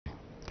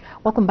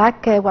Welcome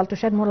back. Well, to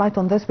shed more light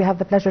on this, we have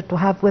the pleasure to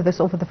have with us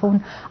over the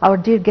phone our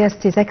dear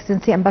guest, His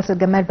Excellency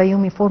Ambassador Gamal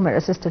Bayoumi, former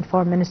Assistant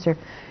Foreign Minister.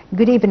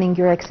 Good evening,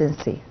 Your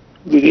Excellency.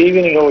 Good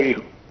evening, how are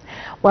you?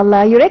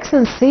 Well, Your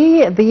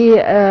Excellency,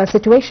 the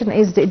situation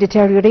is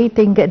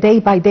deteriorating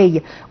day by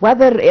day.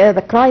 Whether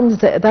the crimes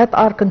that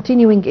are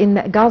continuing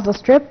in Gaza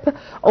Strip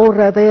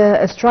or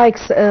the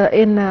strikes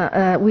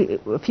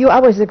a few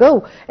hours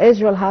ago,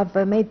 Israel have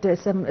made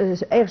some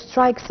air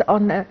strikes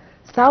on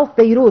South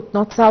Beirut,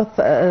 not South,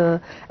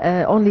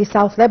 only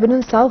South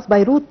Lebanon, South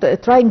Beirut,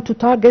 trying to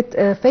target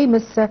a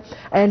famous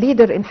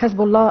leader in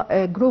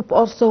Hezbollah group.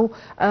 Also,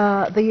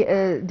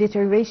 the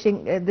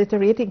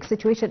deteriorating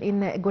situation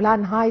in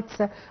Golan Heights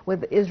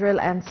with Israel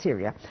and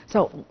Syria.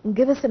 So,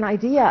 give us an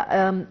idea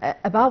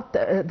about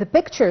the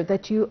picture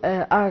that you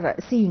are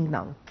seeing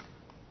now.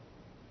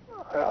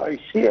 I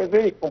see a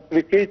very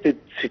complicated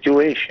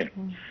situation,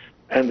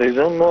 and I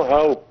don't know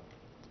how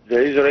the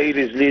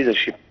Israelis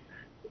leadership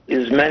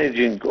is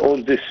managing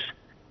all these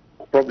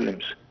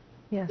problems.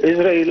 Yes.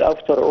 Israel,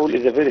 after all,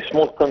 is a very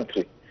small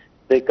country.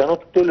 They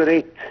cannot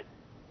tolerate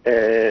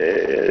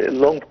a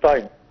long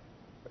time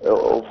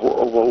of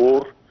a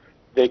war.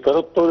 They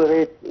cannot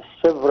tolerate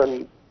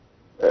several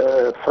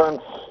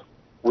fronts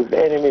with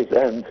enemies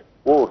and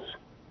wars.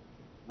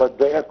 But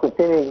they are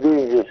continuing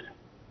doing this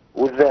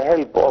with the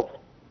help of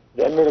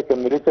the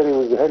American military,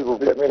 with the help of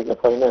the American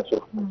finance,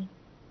 of course.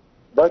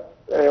 But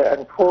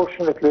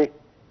unfortunately,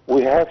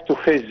 we have to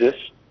face this.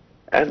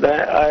 And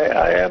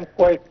I am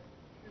quite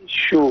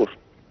sure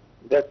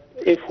that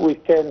if we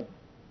can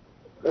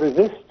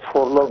resist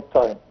for a long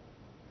time,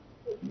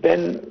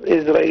 then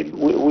Israel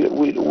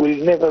will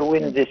never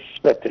win this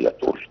battle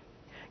at all.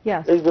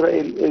 Yes.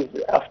 Israel is,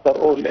 after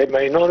all, a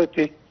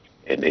minority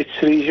in its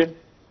region.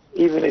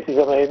 Even if it is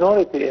a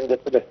minority in the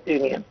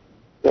Palestinian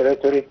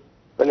territory,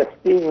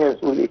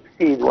 Palestinians will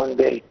exceed one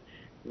day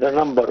the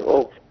number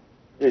of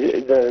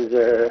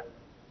the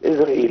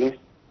Israelis.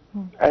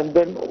 And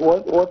then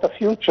what a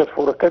future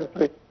for a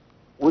country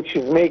which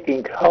is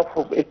making half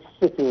of its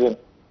citizens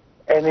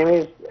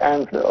enemies,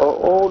 and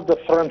all the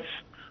fronts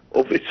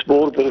of its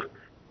border,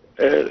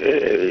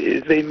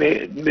 they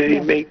may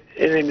make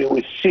enemy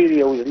with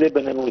Syria, with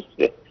Lebanon, with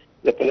the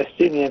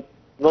Palestinians,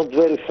 not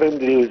very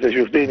friendly with the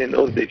Jordanian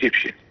or the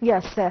Egyptian.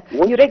 Yes.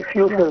 What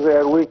future they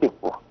are waiting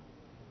for?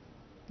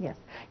 Yes.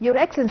 Your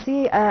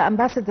Excellency,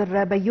 Ambassador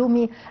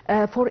Bayoumi,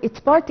 for its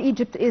part,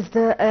 Egypt is,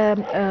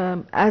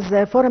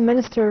 as Foreign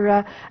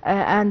Minister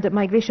and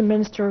Migration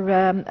Minister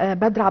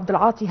Badr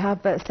Abdelati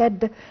have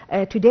said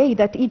today,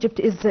 that Egypt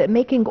is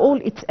making all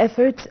its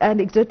efforts and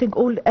exerting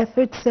all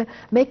efforts,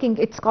 making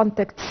its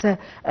contacts in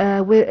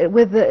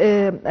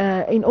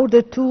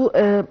order to,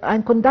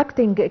 and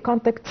conducting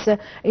contacts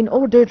in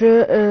order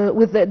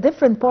with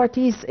different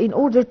parties in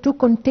order to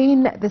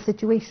contain the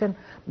situation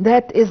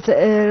that is,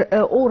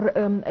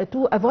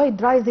 to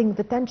avoid rising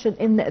the tension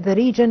in the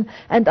region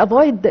and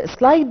avoid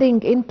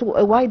sliding into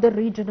a wider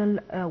regional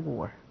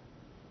war.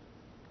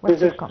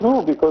 This is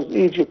true, because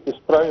Egypt is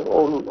trying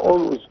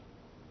always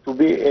to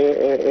be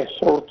a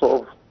sort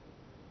of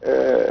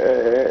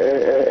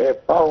a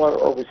power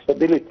of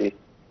stability.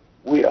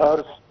 We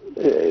are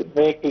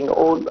making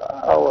all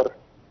our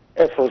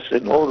efforts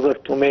in order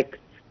to make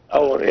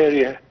our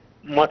area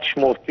much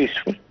more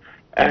peaceful.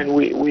 And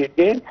we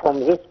gain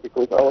from this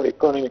because our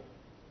economy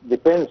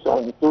depends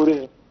on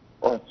tourism,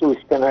 on Suez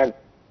Canal,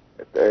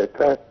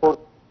 transport,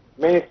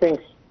 many things.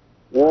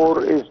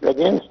 War is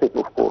against it,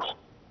 of course.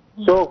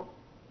 So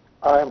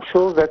I am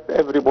sure that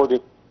everybody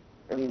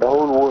in the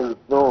whole world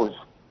knows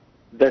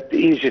that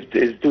Egypt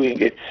is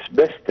doing its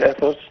best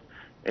efforts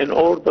in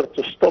order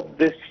to stop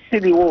this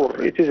silly war.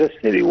 It is a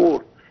silly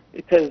war.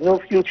 It has no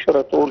future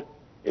at all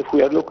if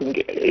we are looking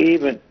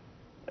even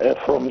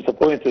from the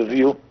point of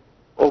view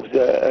of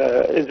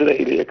the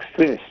Israeli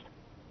extremists.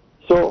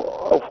 So,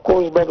 of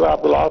course, Badr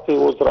Abdelati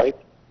was right,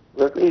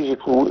 that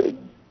Egypt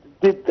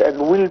did and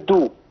will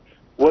do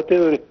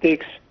whatever it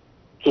takes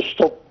to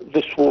stop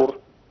this war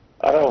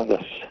around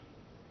us.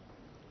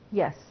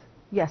 Yes.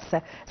 Yes.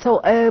 So,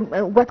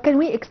 what can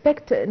we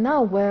expect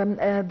now?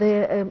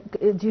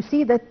 Do you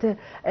see that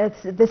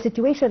the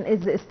situation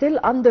is still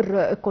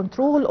under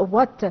control, or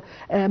what?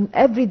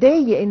 Every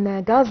day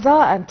in Gaza,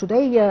 and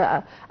today,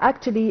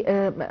 actually,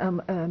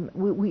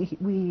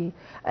 we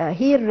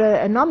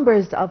hear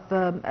numbers of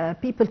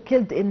people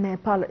killed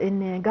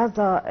in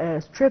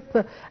Gaza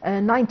Strip.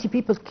 90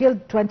 people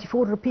killed,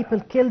 24 people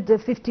killed,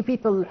 50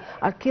 people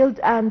are killed,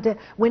 and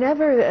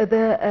whenever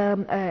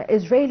the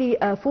Israeli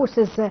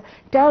forces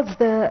tells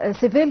the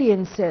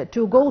civilians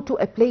to go to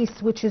a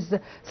place which is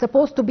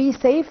supposed to be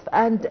safe,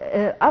 and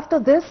after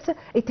this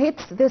it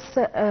hits this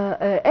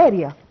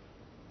area.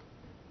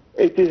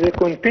 It is a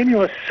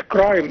continuous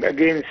crime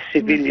against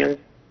civilians,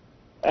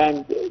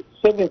 and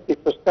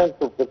 70%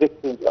 of the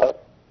victims are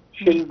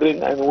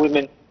children and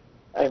women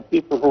and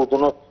people who do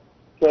not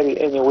carry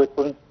any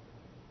weapons,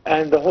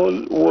 and the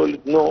whole world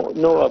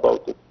know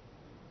about it.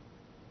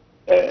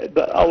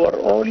 Our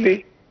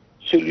only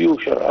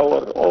solution,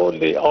 our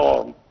only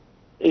arm,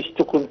 is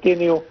to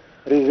continue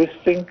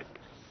resisting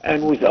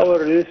And with our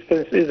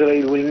resistance,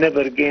 Israel will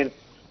never gain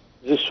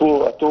this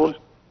war at all.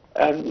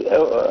 And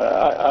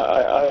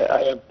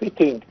I am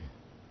putting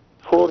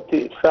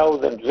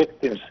 40,000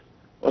 victims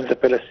on the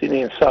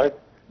Palestinian side.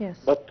 Yes.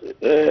 But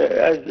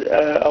as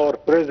our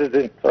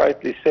president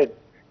rightly said,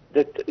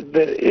 that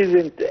there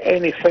isn't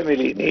any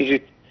family in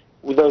Egypt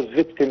without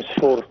victims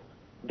for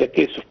the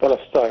case of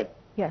Palestine.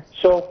 Yes.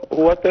 So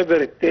whatever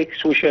it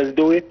takes, we shall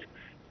do it.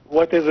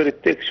 Whatever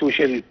it takes, we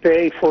shall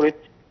pay for it.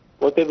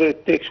 Whatever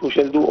it takes, we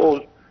shall do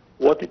all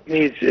what it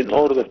needs in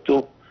order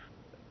to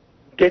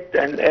get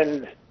an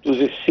end to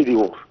this civil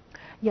war.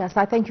 Yes,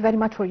 I thank you very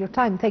much for your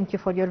time. Thank you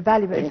for your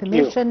valuable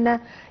information.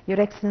 Your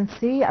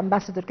Excellency,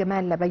 Ambassador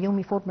Gamal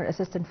Bayoumi, former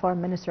Assistant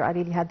Foreign Minister, I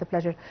really had the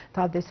pleasure to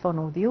have this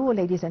phone with you.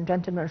 Ladies and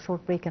gentlemen, a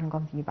short break and I'm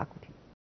going to be back with you.